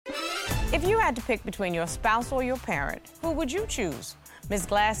If you had to pick between your spouse or your parent, who would you choose? Ms.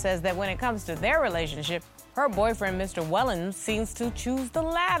 Glass says that when it comes to their relationship, her boyfriend, Mr. Wellons, seems to choose the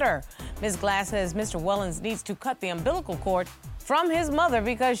latter. Ms. Glass says Mr. Wellons needs to cut the umbilical cord from his mother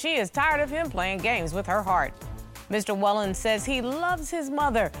because she is tired of him playing games with her heart. Mr. Wellons says he loves his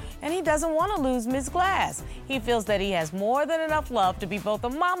mother and he doesn't want to lose Ms. Glass. He feels that he has more than enough love to be both a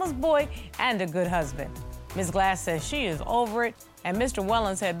mama's boy and a good husband. Ms. Glass says she is over it and Mr.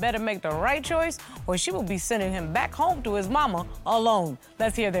 Wellons had better make the right choice or she will be sending him back home to his mama alone.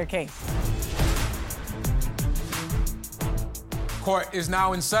 Let's hear their case. Court is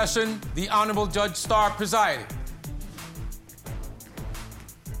now in session. The Honorable Judge Starr presiding.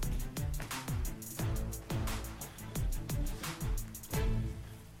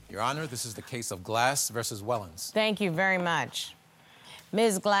 Your Honor, this is the case of Glass versus Wellons. Thank you very much.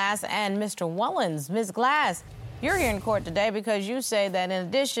 Ms. Glass and Mr. Wellons. Ms. Glass, you're here in court today because you say that in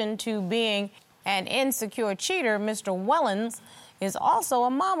addition to being an insecure cheater, Mr. Wellons is also a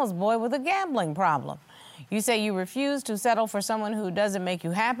mama's boy with a gambling problem. You say you refuse to settle for someone who doesn't make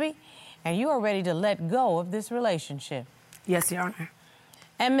you happy, and you are ready to let go of this relationship. Yes, Your Honor.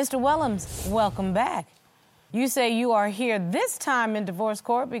 And Mr. Wellons, welcome back. You say you are here this time in divorce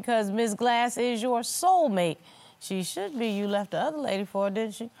court because Ms. Glass is your soulmate. She should be. You left the other lady for her,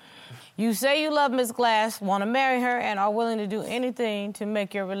 didn't she? You say you love Ms. Glass, want to marry her, and are willing to do anything to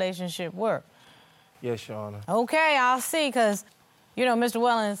make your relationship work. Yes, Your Honor. Okay, I'll see, because, you know, Mr.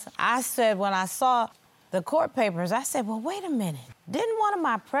 Wellons, I said when I saw the court papers, I said, well, wait a minute. Didn't one of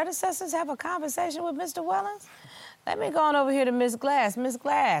my predecessors have a conversation with Mr. Wellons? Let me go on over here to Ms. Glass. Ms.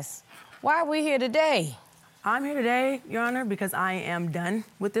 Glass, why are we here today? I'm here today, Your Honor, because I am done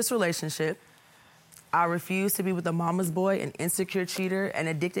with this relationship. I refuse to be with a mama's boy, an insecure cheater, an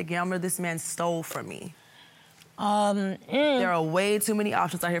addicted gambler this man stole from me. There are way too many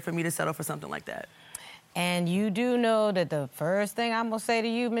options out here for me to settle for something like that. And you do know that the first thing I'm gonna say to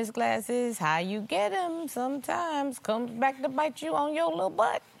you, Ms. Glass, is how you get him sometimes comes back to bite you on your little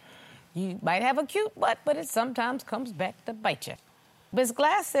butt. You might have a cute butt, but it sometimes comes back to bite you. Ms.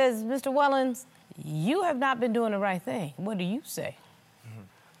 Glass says, Mr. Wellons, you have not been doing the right thing. What do you say?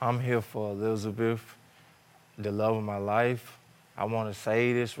 I'm here for Elizabeth, the love of my life. I want to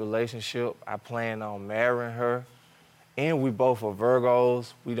save this relationship. I plan on marrying her. And we both are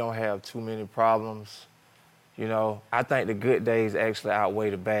Virgos. We don't have too many problems. You know, I think the good days actually outweigh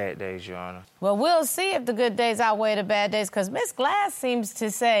the bad days, Your Honor. Well, we'll see if the good days outweigh the bad days, because Ms. Glass seems to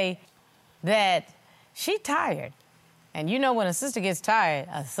say that she's tired. And you know when a sister gets tired,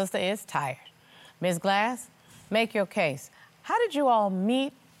 a sister is tired. Ms. Glass, make your case. How did you all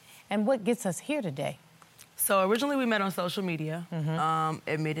meet, and what gets us here today? So originally we met on social media.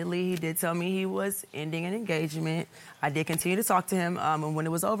 Admittedly, he did tell me he was ending an engagement. I did continue to talk to him, and when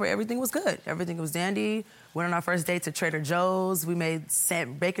it was over, everything was good. Everything was dandy. Went on our first date to Trader Joe's. We made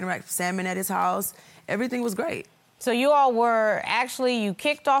bacon wrapped salmon at his house. Everything was great. So you all were you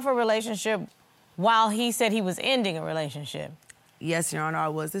kicked off a relationship while he said he was ending a relationship? Yes, Your Honor, I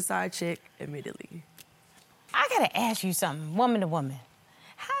was the side chick, admittedly. I gotta ask you something, woman to woman.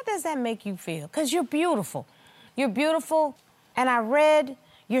 How does that make you feel? Because you're beautiful. You're beautiful, and I read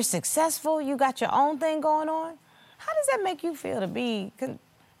you're successful. You got your own thing going on. How does that make you feel to be,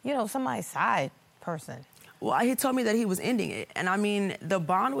 you know, somebody's side person? Well, he told me that he was ending it. And I mean, the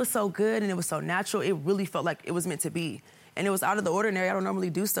bond was so good and it was so natural. It really felt like it was meant to be. And it was out of the ordinary. I don't normally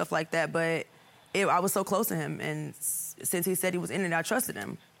do stuff like that, but I was so close to him. And since he said he was ending it, I trusted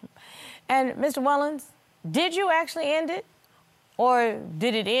him. And Mr. Wellons, did you actually end it? Or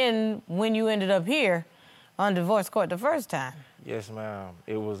did it end when you ended up here on divorce court the first time? Yes, ma'am.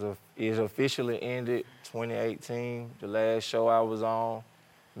 It officially ended 2018, the last show I was on.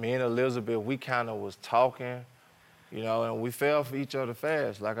 Me and Elizabeth, we kind of was talking, you know, and we fell for each other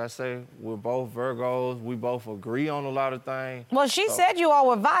fast. Like I say, we're both Virgos. We both agree on a lot of things. Well, she said you all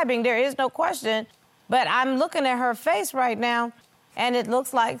were vibing. There is no question. But I'm looking at her face right now, and it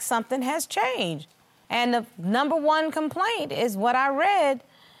looks like something has changed. And the number one complaint is what I read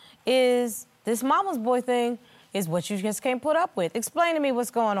is this mama's boy thing is what you just can't put up with. Explain to me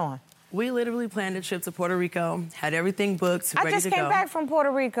what's going on. We literally planned a trip to Puerto Rico, had everything booked, ready to go. I just came back from Puerto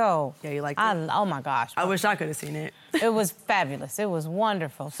Rico. Yeah, you liked it? Oh, my gosh. I wish I could have seen it. It was fabulous. It was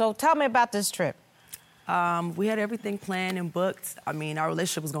wonderful. So tell me about this trip. We had everything planned and booked. I mean, our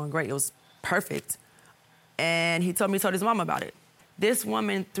relationship was going great. It was perfect. And he told his mom about it. This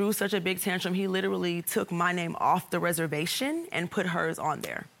woman threw such a big tantrum, he literally took my name off the reservation and put hers on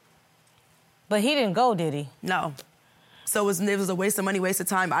there. But he didn't go, did he? No. So it was a waste of money, waste of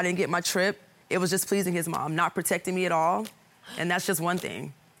time. I didn't get my trip. It was just pleasing his mom, not protecting me at all. And that's just one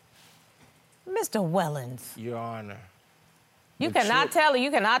thing. Mr. Wellons. Your Honor. You cannot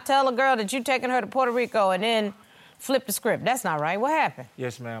tell a girl that you're taking her to Puerto Rico and then flip the script. That's not right. What happened?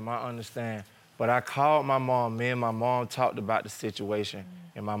 Yes, ma'am, I understand. But I called my mom. Me and my mom talked about the situation.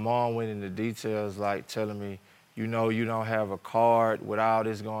 And my mom went into details, like telling me, you know, you don't have a card with all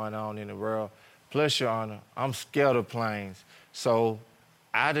this going on in the world. Plus, Your Honor, I'm scared of planes. So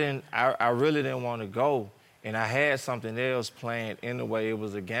I really didn't want to go. And I had something else planned anyway. It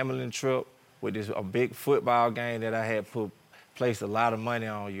was a gambling trip with a big football game that I had placed a lot of money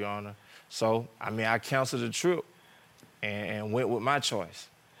on, Your Honor. So, I canceled the trip and went with my choice.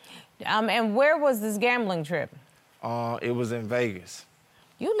 And where was this gambling trip? It was in Vegas.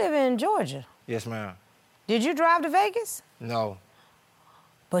 You live in Georgia. Yes, ma'am. Did you drive to Vegas? No.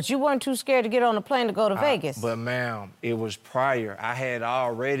 But you weren't too scared to get on a plane to go to Vegas. But, ma'am, it was prior. I had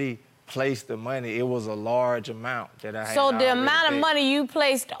already placed the money. It was a large amount that I had. So the amount of money you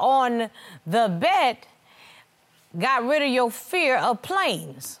placed on the bet got rid of your fear of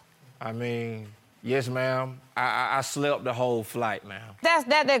planes. Yes, ma'am. I slept the whole flight, ma'am.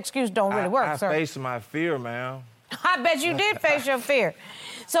 That excuse don't really work, sir. I faced my fear, ma'am. I bet you did face your fear.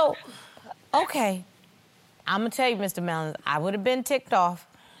 So, okay, I'm going to tell you, Mr. Mellons, I would have been ticked off.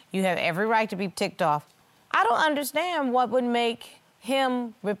 You have every right to be ticked off. I don't understand what would make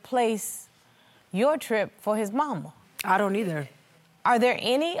him replace your trip for his mama. I don't either. Are there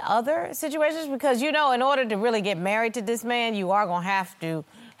any other situations? Because, you know, in order to really get married to this man, you are going to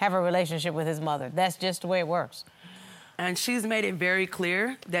have a relationship with his mother. That's just the way it works. And she's made it very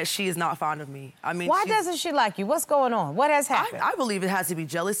clear that she is not fond of me. Why doesn't she like you? What's going on? What has happened? I believe it has to be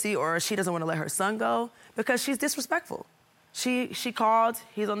jealousy, or she doesn't want to let her son go because she's disrespectful. She called.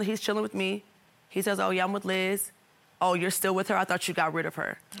 He's chilling with me. He says, "Oh yeah, I'm with Liz." "Oh, you're still with her? I thought you got rid of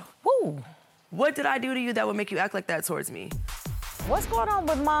her." Woo. What did I do to you that would make you act like that towards me? What's going on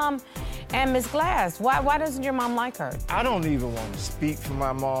with Mom and Miss Glass? Why doesn't your mom like her? I don't even want to speak for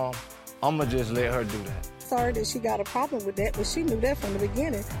my mom. I'ma just let her do that. Sorry that she got a problem with that, but she knew that from the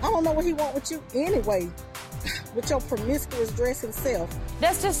beginning. I don't know what he want with you anyway, with your promiscuous dressing self.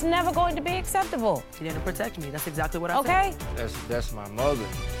 That's just never going to be acceptable. She didn't protect me. That's exactly what I said. Okay. That's my mother.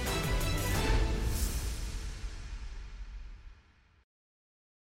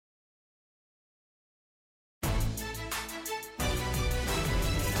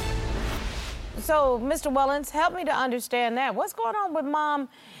 So, Mr. Wellons, help me to understand that. What's going on with Mom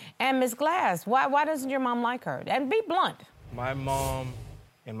and Miss Glass? Why doesn't your mom like her? And be blunt. My mom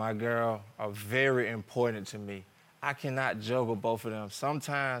and my girl are very important to me. I cannot juggle both of them.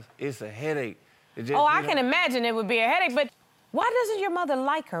 Sometimes it's a headache. I can imagine it would be a headache, but why doesn't your mother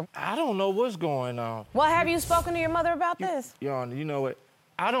like her? I don't know what's going on. Well, have you spoken to your mother about this? Your Honor, you know what?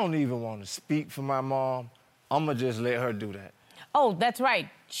 I don't even want to speak for my mom. I'ma just let her do that. Oh, that's right.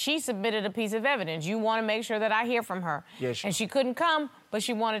 She submitted a piece of evidence. You want to make sure that I hear from her. Yes. And she couldn't come, but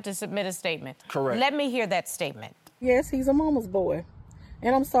she wanted to submit a statement. Correct. Let me hear that statement. Yes, he's a mama's boy.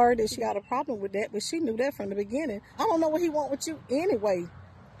 And I'm sorry that she got a problem with that, but she knew that from the beginning. I don't know what he want with you anyway,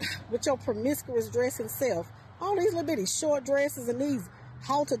 with your promiscuous dressing self. All these little bitty short dresses and these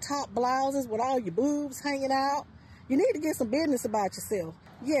halter top blouses with all your boobs hanging out. You need to get some business about yourself.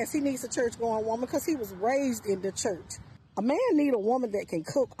 Yes, he needs a church-going woman because he was raised in the church. A man need a woman that can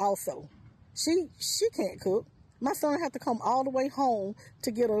cook also. She can't cook. My son have to come all the way home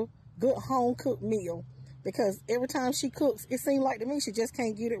to get a good home-cooked meal because every time she cooks, it seems like to me she just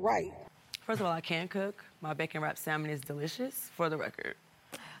can't get it right. First of all, I can cook. My bacon wrapped salmon is delicious, for the record.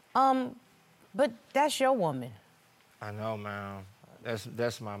 But that's your woman. I know, ma'am.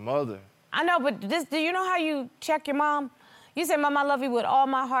 That's my mother. I know, but do you know how you check your mom? You say, "Mom, I love you with all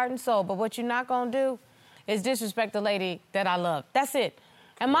my heart and soul," but what you're not gonna do is disrespect the lady that I love. That's it.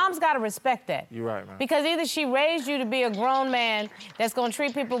 And Mom's got to respect that. You're right, man. Because either she raised you to be a grown man that's going to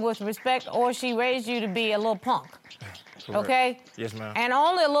treat people with respect, or she raised you to be a little punk. Correct. Okay? Yes, ma'am. And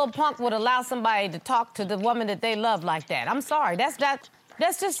only a little punk would allow somebody to talk to the woman that they love like that. I'm sorry. That's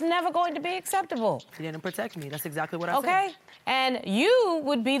just never going to be acceptable. She didn't protect me. That's exactly what I said. Okay? And you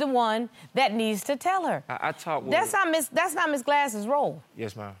would be the one that needs to tell her. I talk with That's not Miss Glass's role.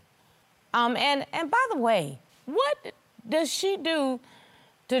 Yes, ma'am. And by the way, what does she do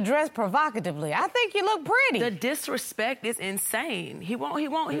to dress provocatively? I think you look pretty. The disrespect is insane. He won't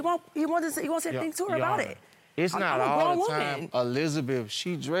say things to her about it. It's not all the time. Woman. Elizabeth,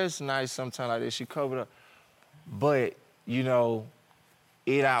 she dressed nice sometimes like this. She covered up. But, you know,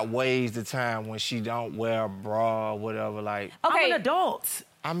 it outweighs the time when she don't wear a bra or whatever. Like, okay. I'm an adult.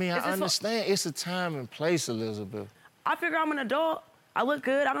 I understand. It's a time and place, Elizabeth. I figure I'm an adult. I look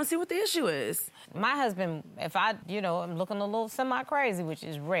good. I don't see what the issue is. My husband, if I, I'm looking a little semi-crazy, which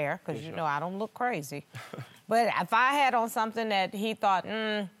is rare, because, I don't look crazy. But if I had on something that he thought,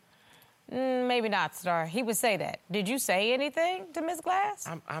 maybe not, Star, he would say that. Did you say anything to Miss Glass?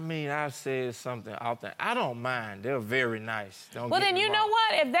 I've said something often. I don't mind. They're very nice. Well, then you know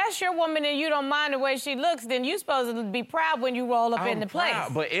what? If that's your woman and you don't mind the way she looks, then you're supposed to be proud when you roll up in the place.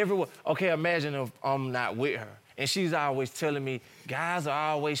 But everyone, okay, imagine if I'm not with her. And she's always telling me, guys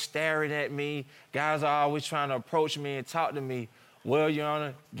are always staring at me. Guys are always trying to approach me and talk to me. Well, Your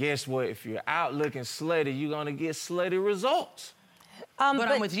Honor, guess what? If you're out looking slutty, you're going to get slutty results. But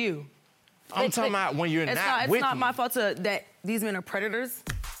I'm with you. I'm talking about when you're not with me. It's not my fault that these men are predators.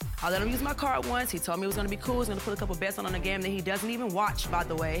 I let him use my card once. He told me it was going to be cool. He was going to put a couple bets on a game that he doesn't even watch, by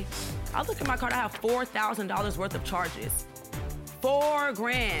the way. I look at my card. I have $4,000 worth of charges.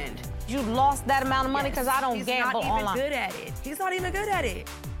 $4,000. You lost that amount of money because I don't gamble online. He's not even good at it. He's not even good at it.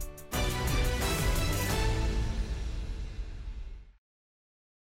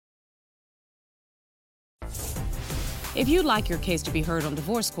 If you'd like your case to be heard on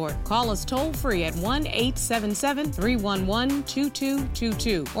divorce court, call us toll-free at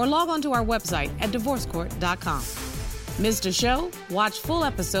 1-877-311-2222 or log on to our website at divorcecourt.com. Missed a show? Watch full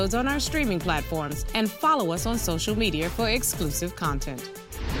episodes on our streaming platforms and follow us on social media for exclusive content.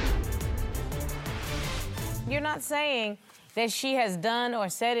 You're not saying that she has done or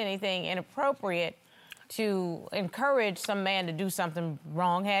said anything inappropriate to encourage some man to do something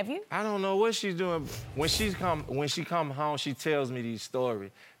wrong, have you? I don't know what she's doing. When she come home, she tells me these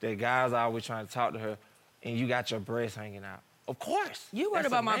stories that guys are always trying to talk to her, and you got your breasts hanging out. Of course. You worried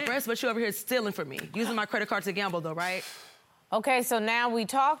about my breasts, but you over here stealing from me, using my credit card to gamble, though, right? Okay, so now we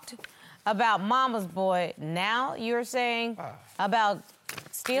talked about Mama's boy. Now you're saying about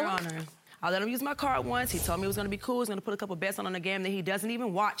stealing? Your Honor, I let him use my card once. He told me it was going to be cool. He was going to put a couple bets on a game that he doesn't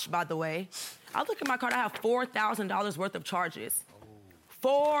even watch, by the way. I look at my card. I have $4,000 worth of charges.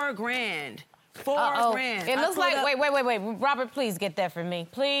 $4,000. $4,000. It looks like, wait. Robert, please get that for me.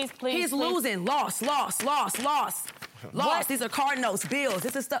 Please. He's losing. Lost. These are card notes, bills.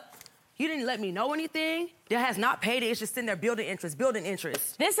 This is stuff. You didn't let me know anything. That has not paid it. It's just sitting there building interest.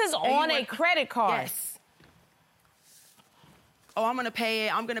 This is on a credit card. Yes. Oh, I'm going to pay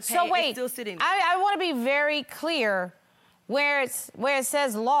it. So wait, it's still sitting there. I want to be very clear. Where it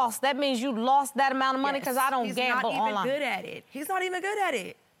says lost, that means you lost that amount of money because I don't gamble online. He's not even good at it. He's not even good at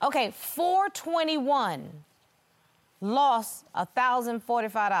it. Okay, 421 lost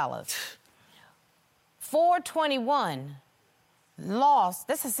 $1,045. 421 lost,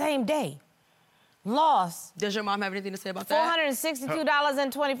 that's the same day, lost. Does your mom have anything to say about that?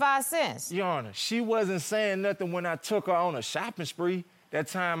 $462.25. Your Honor, she wasn't saying nothing when I took her on a shopping spree. That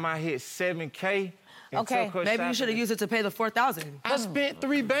time I hit $7K. Okay, maybe you should have used it to pay the $4,000. I spent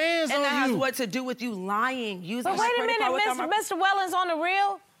 3 bands on you. And that has what to do with you lying, using but wait a minute, Mr. Wellons on the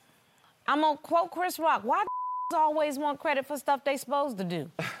real. I'm gonna quote Chris Rock. Why always want credit for stuff they supposed to do?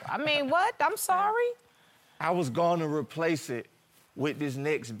 I mean, what? I'm sorry. I was gonna replace it with this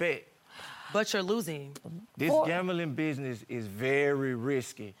next bet. But you're losing. This gambling business is very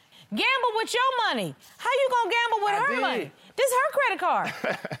risky. Gamble with your money. How you gonna gamble with her money? This is her credit card.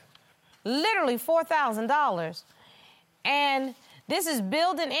 Literally $4,000. And this is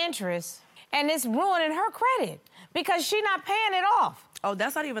building interest, and it's ruining her credit because she's not paying it off. Oh,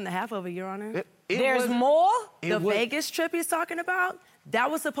 that's not even the half of it, Your Honor. There's more? The Vegas trip he's talking about, that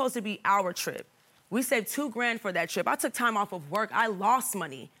was supposed to be our trip. We saved $2,000 for that trip. I took time off of work. I lost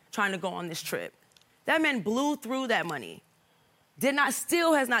money trying to go on this trip. That man blew through that money.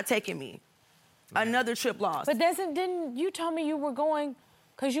 Still has not taken me. Another trip lost. But didn't you tell me you were going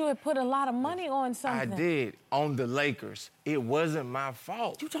because you had put a lot of money on something? I did, on the Lakers. It wasn't my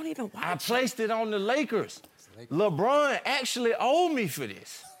fault. You don't even watch I placed it on the Lakers. LeBron actually owed me for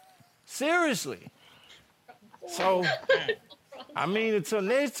this. Seriously. So, I mean, until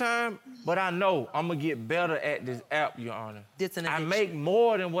next time, but I know I'm going to get better at this app, Your Honor. I make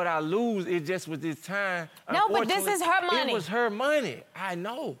more than what I lose. It's just with this time. No, but this is her money. It was her money. I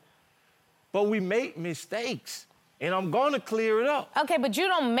know. But we make mistakes. And I'm going to clear it up. Okay, but you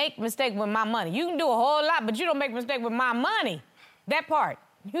don't make mistakes with my money. You can do a whole lot, but you don't make mistakes with my money. That part.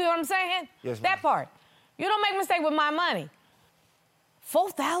 You know what I'm saying? Yes, ma'am. That part. You don't make mistakes with my money.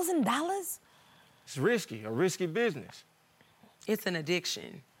 $4,000? It's risky, a risky business. It's an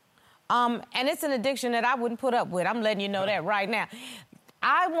addiction. And it's an addiction that I wouldn't put up with. I'm letting you know that right now.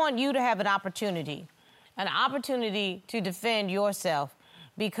 I want you to have an opportunity to defend yourself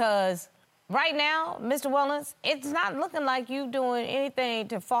because right now, Mr. Wellons, it's not looking like you doing anything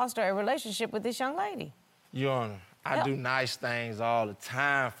to foster a relationship with this young lady. Your Honor, I do nice things all the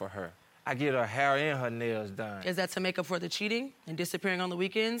time for her. I get her hair and her nails done. Is that to make up for the cheating and disappearing on the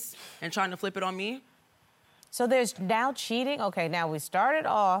weekends and trying to flip it on me? So there's now cheating? Okay, now we started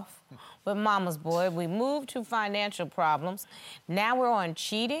off with mama's boy. We moved to financial problems. Now we're on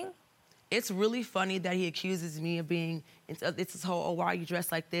cheating? It's really funny that he accuses me of being, it's this whole, oh, why are you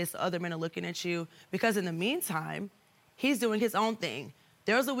dressed like this? Other men are looking at you. Because in the meantime, he's doing his own thing.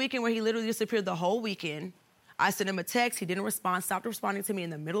 There was a weekend where he literally disappeared the whole weekend. I sent him a text, he didn't respond, stopped responding to me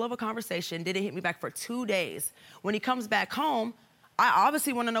in the middle of a conversation, didn't hit me back for 2 days. When he comes back home, I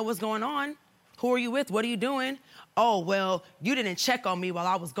obviously want to know what's going on. Who are you with? What are you doing? Oh, well, you didn't check on me while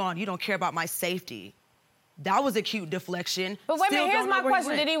I was gone. You don't care about my safety. That was a cute deflection. But wait a minute, here's my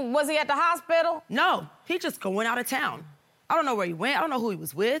question. Was he at the hospital? No, he just went out of town. I don't know where he went. I don't know who he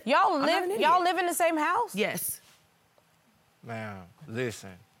was with. Y'all live in the same house? Yes. Ma'am, listen,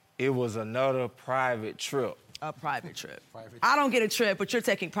 it was another private trip. A private trip. I don't get a trip, but you're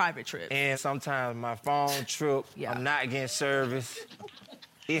taking private trips. And sometimes my phone trip, I'm not getting service.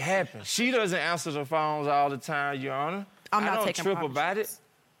 It happens. She doesn't answer the phones all the time, Your Honor. I don't trip about it.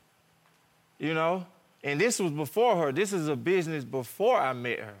 You know? And this was before her. This is a business before I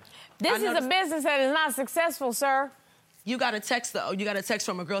met her. This is a business that is not successful, sir. You got a text, though. You got a text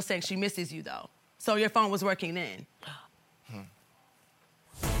from a girl saying she misses you, though. So your phone was working then.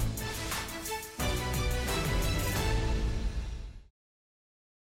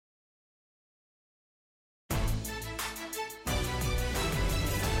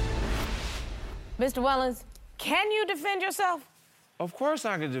 Mr. Wellons, can you defend yourself? Of course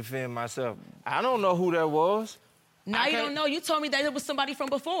I can defend myself. I don't know who that was. Now you don't know. You told me that it was somebody from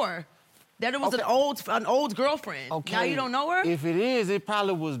before. That it was an old girlfriend. Okay. Now you don't know her? If it is, it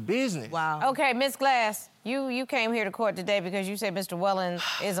probably was business. Wow. Okay, Miss Glass, you came here to court today because you said Mr. Wellons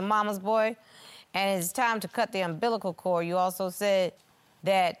is a mama's boy, and it's time to cut the umbilical cord. You also said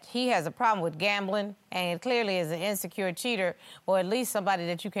that he has a problem with gambling and clearly is an insecure cheater, or at least somebody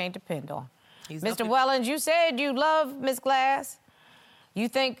that you can't depend on. Mr. Wellons, you said you love Miss Glass. You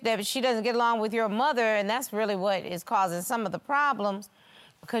think that she doesn't get along with your mother, and that's really what is causing some of the problems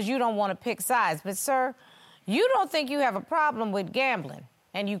because you don't want to pick sides. But, sir, you don't think you have a problem with gambling,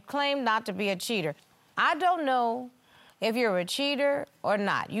 and you claim not to be a cheater. I don't know if you're a cheater or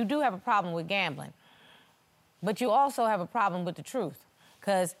not. You do have a problem with gambling, but you also have a problem with the truth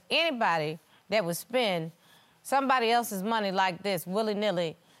because anybody that would spend somebody else's money like this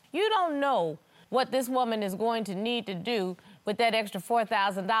willy-nilly, you don't know what this woman is going to need to do with that extra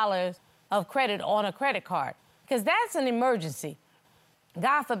 $4,000 of credit on a credit card, because that's an emergency.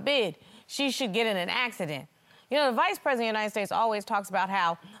 God forbid she should get in an accident. You know, the Vice President of the United States always talks about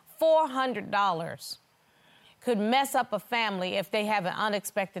how $400 could mess up a family if they have an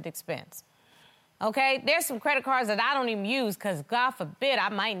unexpected expense. Okay? There's some credit cards that I don't even use because, God forbid, I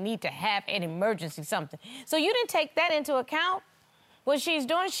might need to have an emergency something. So you didn't take that into account? What she's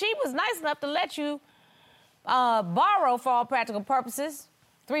doing, she was nice enough to let you borrow, for all practical purposes,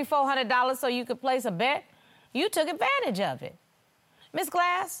 $300-400 so you could place a bet. You took advantage of it. Miss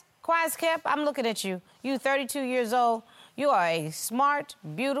Glass, quiet as kept, I'm looking at you. You 32 years old. You are a smart,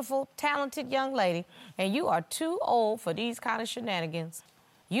 beautiful, talented young lady, and you are too old for these kind of shenanigans.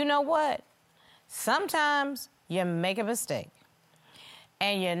 You know what? Sometimes you make a mistake.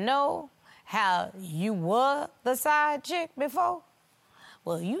 And you know how you were the side chick before?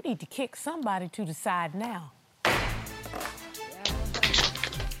 Well, you need to kick somebody to the side now.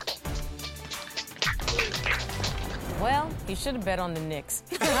 Well, he should have bet on the Knicks.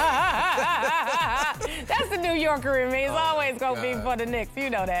 That's the New Yorker in me. It's always going to be for the Knicks.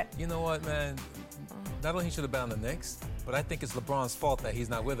 You know that. You know what, man? Not only he should have bet on the Knicks, but I think it's LeBron's fault that he's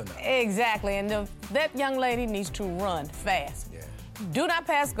not with her now. Exactly. And that young lady needs to run fast. Yeah. Do not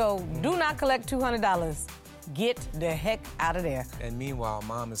pass go. Do not collect $200. Get the heck out of there. And meanwhile,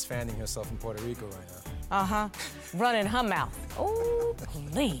 Mom is fanning herself in Puerto Rico right now. Uh-huh. Running her mouth. Oh,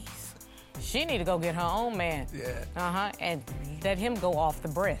 please. She need to go get her own man. Yeah. Uh-huh. And let him go off the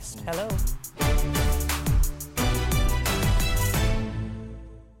breast. Hello.